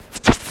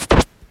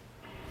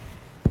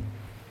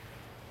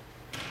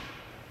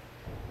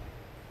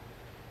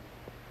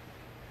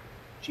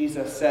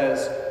Jesus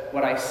says,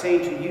 "What I say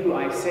to you,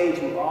 I say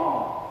to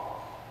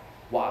all,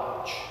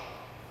 watch."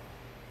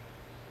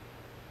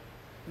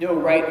 No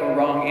right or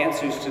wrong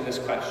answers to this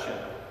question.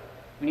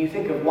 When you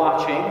think of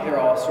watching, there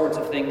are all sorts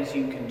of things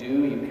you can do.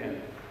 You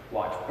can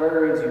watch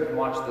birds, you can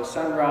watch the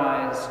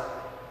sunrise,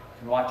 you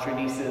can watch your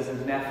nieces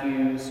and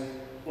nephews.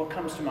 What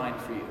comes to mind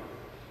for you?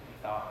 Any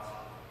thoughts?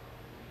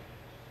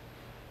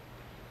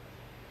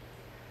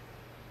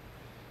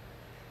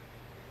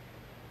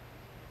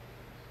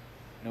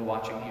 No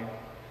watching here?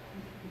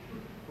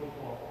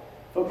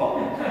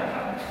 Football.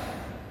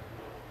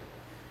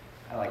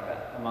 I like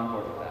that. I'm on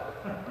board with that.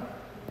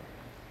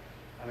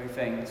 Other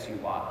things you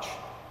watch.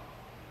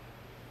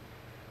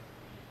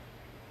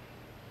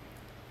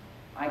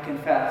 I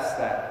confess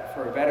that,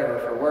 for better or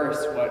for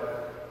worse,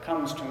 what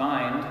comes to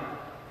mind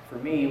for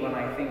me when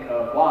I think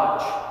of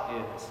watch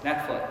is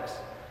Netflix.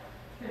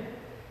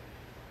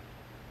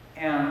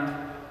 And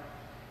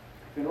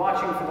I've been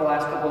watching for the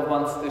last couple of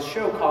months this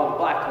show called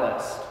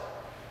Blacklist.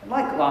 And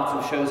like lots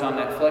of shows on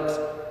Netflix,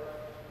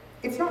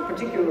 it's not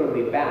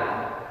particularly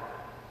bad,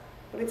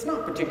 but it's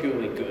not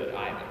particularly good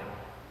either.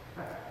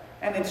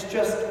 And it's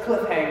just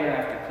cliffhanger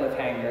after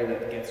cliffhanger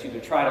that gets you to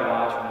try to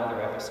watch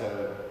another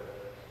episode.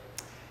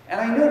 And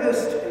I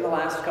noticed in the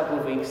last couple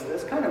of weeks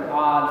this kind of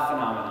odd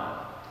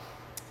phenomenon.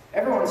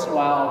 Every once in a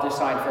while I'll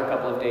decide for a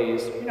couple of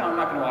days, I'm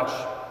not going to watch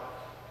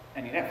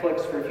any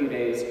Netflix for a few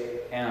days,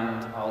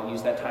 and I'll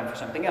use that time for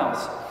something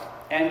else.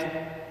 And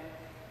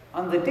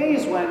on the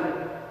days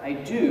when I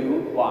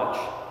do watch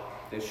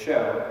this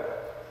show,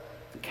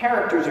 the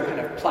characters are kind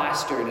of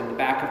plastered in the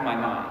back of my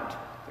mind.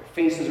 Their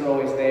faces are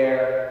always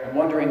there. I'm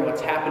wondering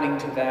what's happening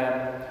to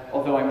them,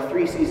 although I'm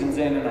 3 seasons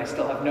in and I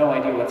still have no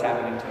idea what's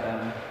happening to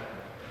them.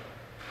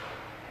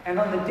 And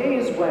on the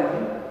days when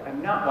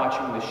I'm not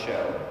watching this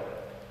show,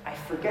 I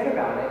forget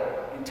about it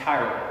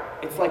entirely.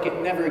 It's like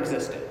it never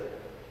existed.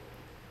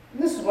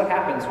 And this is what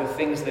happens with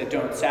things that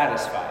don't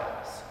satisfy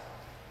us.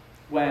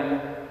 When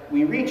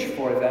we reach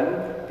for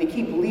them, they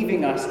keep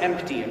leaving us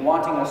empty and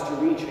wanting us to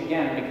reach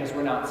again because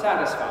we're not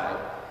satisfied.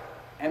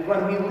 And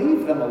when we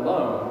leave them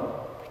alone,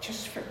 we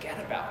just forget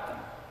about them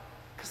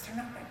because they're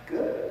not that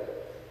good.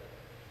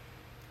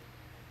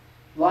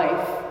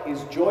 Life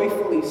is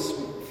joyfully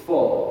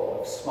full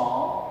of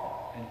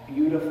small and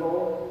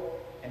beautiful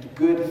and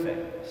good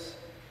things.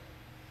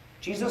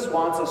 Jesus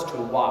wants us to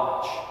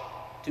watch,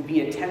 to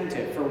be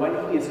attentive for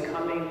when he is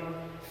coming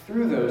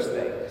through those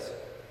things,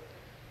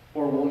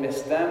 or we'll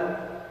miss them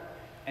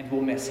and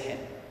we'll miss him.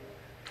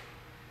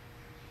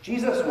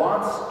 Jesus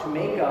wants to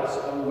make us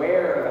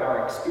aware of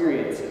our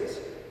experiences,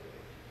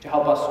 to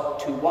help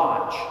us to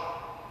watch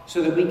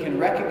so that we can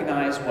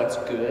recognize what's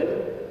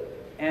good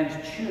and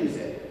choose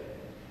it.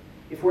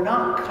 If we're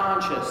not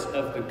conscious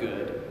of the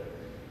good,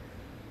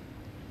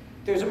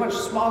 there's a much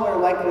smaller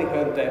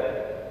likelihood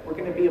that we're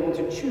going to be able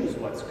to choose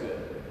what's good,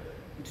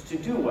 to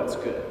do what's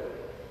good.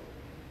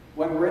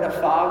 When we're in a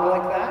fog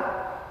like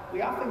that,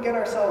 we often get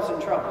ourselves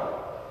in trouble.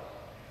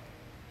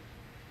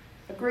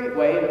 A great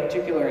way, in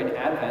particular in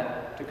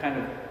Advent, to kind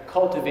of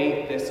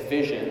cultivate this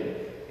vision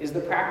is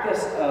the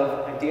practice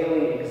of a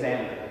daily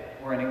examen,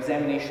 or an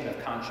examination of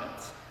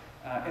conscience.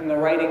 In the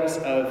writings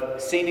of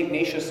St.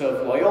 Ignatius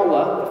of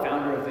Loyola, the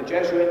founder of the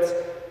Jesuits,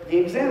 the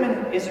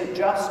examen isn't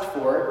just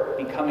for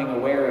becoming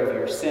aware of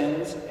your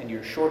sins and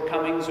your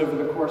shortcomings over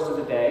the course of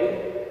the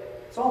day.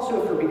 It's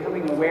also for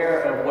becoming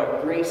aware of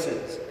what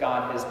graces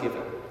God has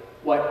given,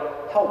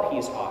 what help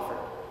he's offered,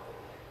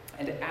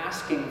 and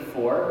asking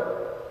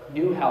for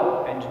new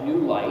help and new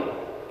light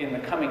in the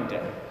coming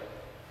day.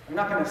 I'm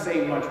not going to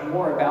say much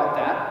more about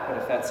that, but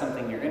if that's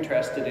something you're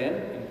interested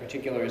in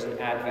particular as an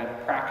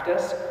Advent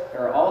practice,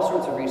 there are all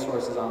sorts of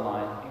resources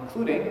online,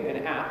 including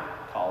an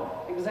app called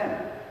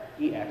Examen,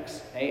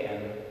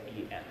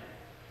 E-X-A-M-E-N.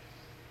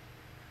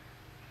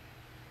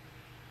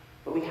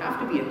 But we have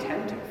to be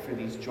attentive for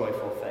these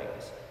joyful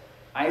things.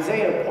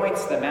 Isaiah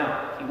points them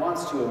out. He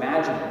wants to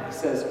imagine them. He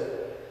says,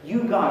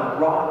 "You,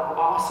 God, wrought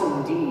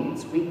awesome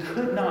deeds we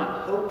could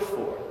not hope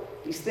for."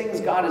 These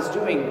things God is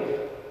doing,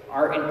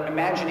 our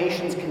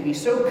imaginations can be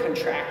so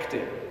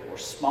contracted or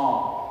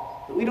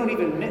small that we don't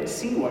even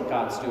see what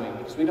God's doing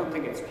because we don't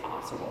think it's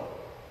possible.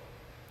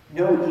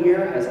 No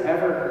ear has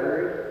ever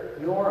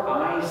heard, nor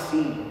eye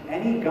seen,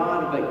 any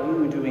God but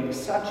you doing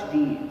such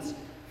deeds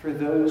for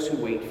those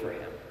who wait for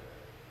him.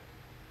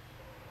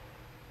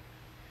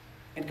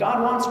 And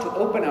God wants to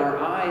open our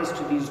eyes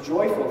to these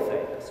joyful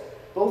things,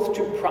 both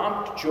to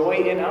prompt joy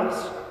in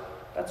us,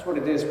 that's what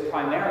it is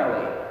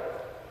primarily,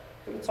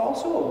 but it's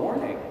also a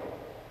warning,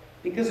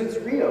 because it's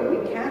real.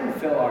 We can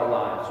fill our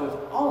lives with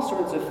all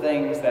sorts of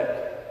things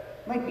that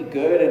might be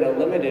good in a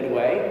limited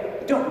way,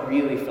 but don't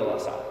really fill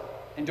us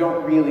up and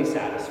don't really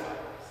satisfy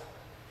us.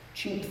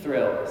 Cheap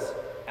thrills,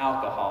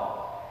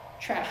 alcohol,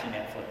 trashy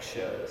Netflix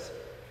shows.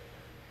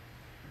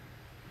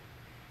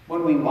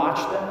 When we watch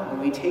them,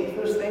 when we take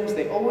those things,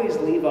 they always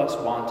leave us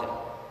wanting.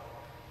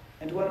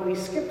 And when we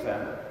skip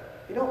them,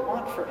 they don't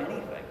want for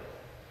anything,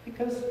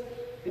 because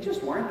they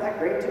just weren't that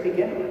great to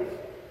begin with,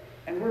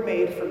 and we're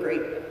made for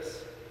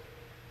greatness.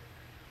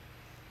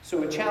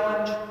 So a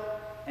challenge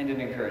and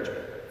an encouragement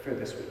for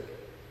this week.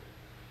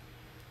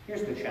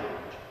 Here's the challenge.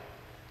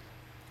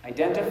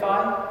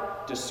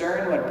 Identify,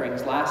 discern what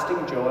brings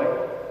lasting joy,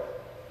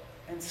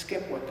 and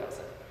skip what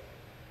doesn't.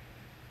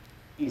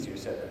 Easier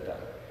said than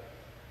done.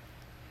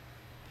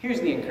 Here's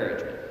the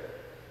encouragement.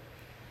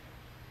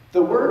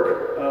 The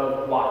work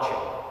of watching,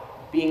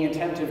 being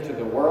attentive to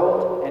the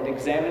world, and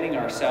examining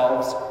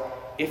ourselves,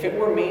 if it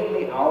were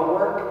mainly our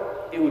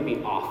work, it would be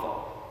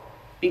awful.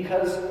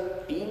 Because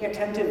being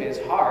attentive is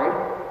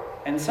hard,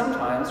 and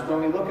sometimes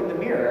when we look in the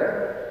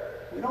mirror,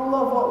 we don't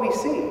love what we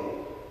see.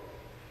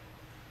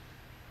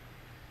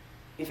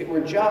 If it were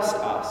just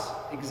us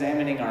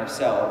examining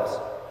ourselves,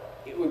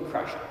 it would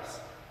crush us.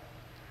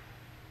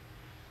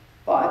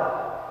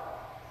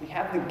 But we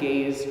have the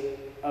gaze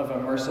of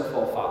a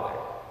merciful Father.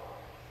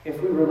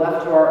 If we were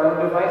left to our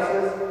own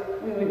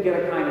devices, we would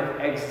get a kind of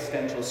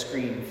existential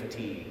screen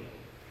fatigue.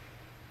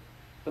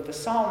 But the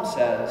psalm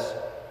says,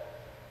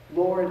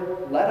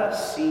 "Lord, let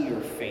us see your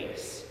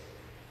face,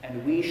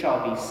 and we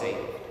shall be saved."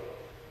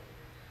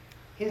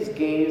 His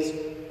gaze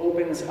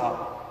opens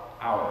up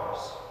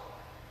ours.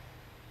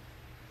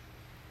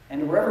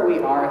 And wherever we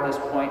are at this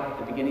point, at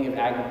the beginning of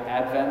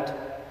Advent,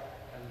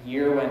 a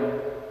year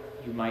when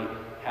you might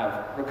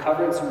have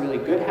recovered some really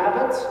good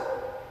habits,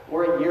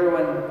 or a year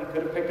when you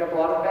could have picked up a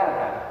lot of bad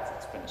habits.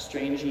 It's been a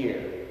strange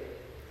year.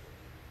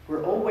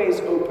 We're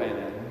always open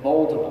and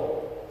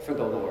moldable for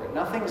the Lord.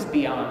 Nothing's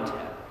beyond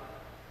him,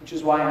 which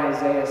is why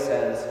Isaiah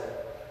says,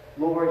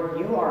 "Lord,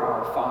 you are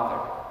our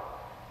Father.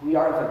 We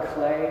are the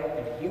clay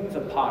and you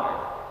the potter.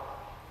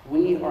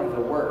 We are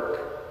the work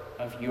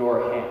of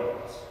your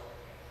hands."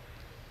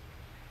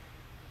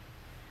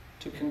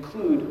 To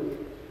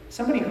conclude,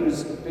 somebody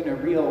who's been a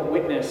real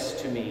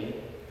witness to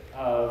me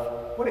of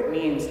what it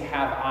means to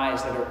have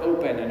eyes that are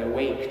open and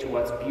awake to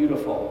what's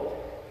beautiful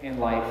in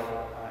life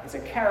is a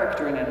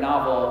character in a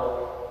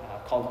novel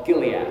called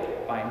Gilead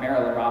by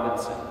Marilyn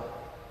Robinson.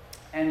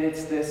 And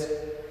it's this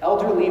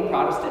elderly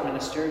Protestant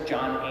minister,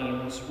 John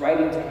Ames,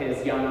 writing to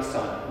his young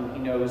son, who he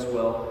knows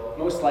will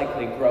most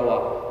likely grow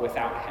up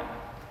without him.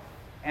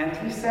 And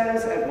he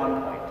says at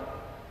one point,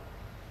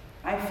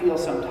 "I feel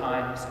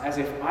sometimes as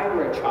if I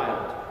were a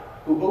child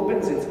who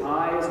opens its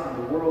eyes on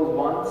the world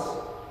once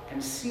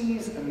and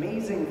sees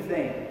amazing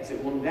things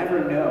it will never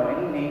know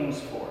any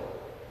names for,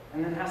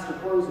 and then has to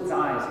close its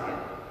eyes again.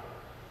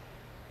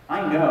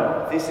 I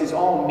know this is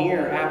all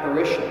mere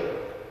apparition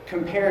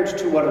compared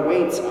to what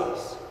awaits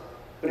us,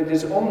 but it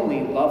is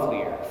only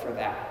lovelier for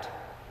that.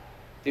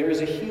 There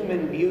is a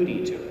human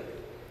beauty to it.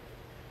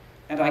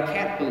 And I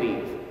can't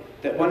believe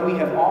that when we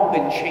have all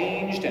been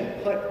changed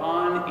and put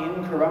on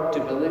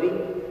incorruptibility,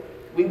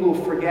 we will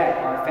forget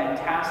our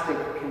fantastic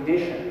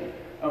condition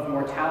of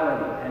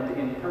mortality and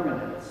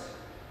impermanence,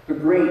 the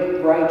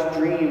great bright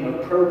dream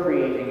of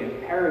procreating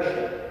and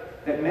perishing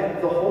that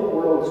meant the whole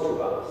world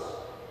to us.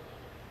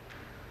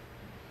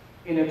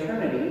 In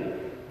eternity,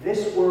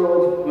 this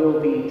world will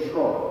be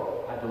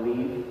Troy, I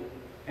believe,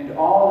 and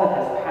all that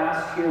has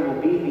passed here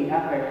will be the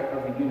epic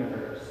of the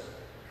universe,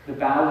 the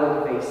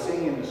ballad they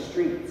sing in the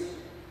streets,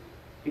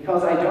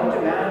 because I don't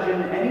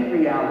imagine any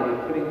reality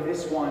putting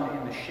this one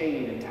in the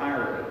shade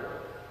entirely,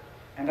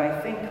 and I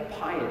think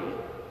piety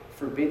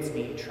forbids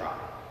me try.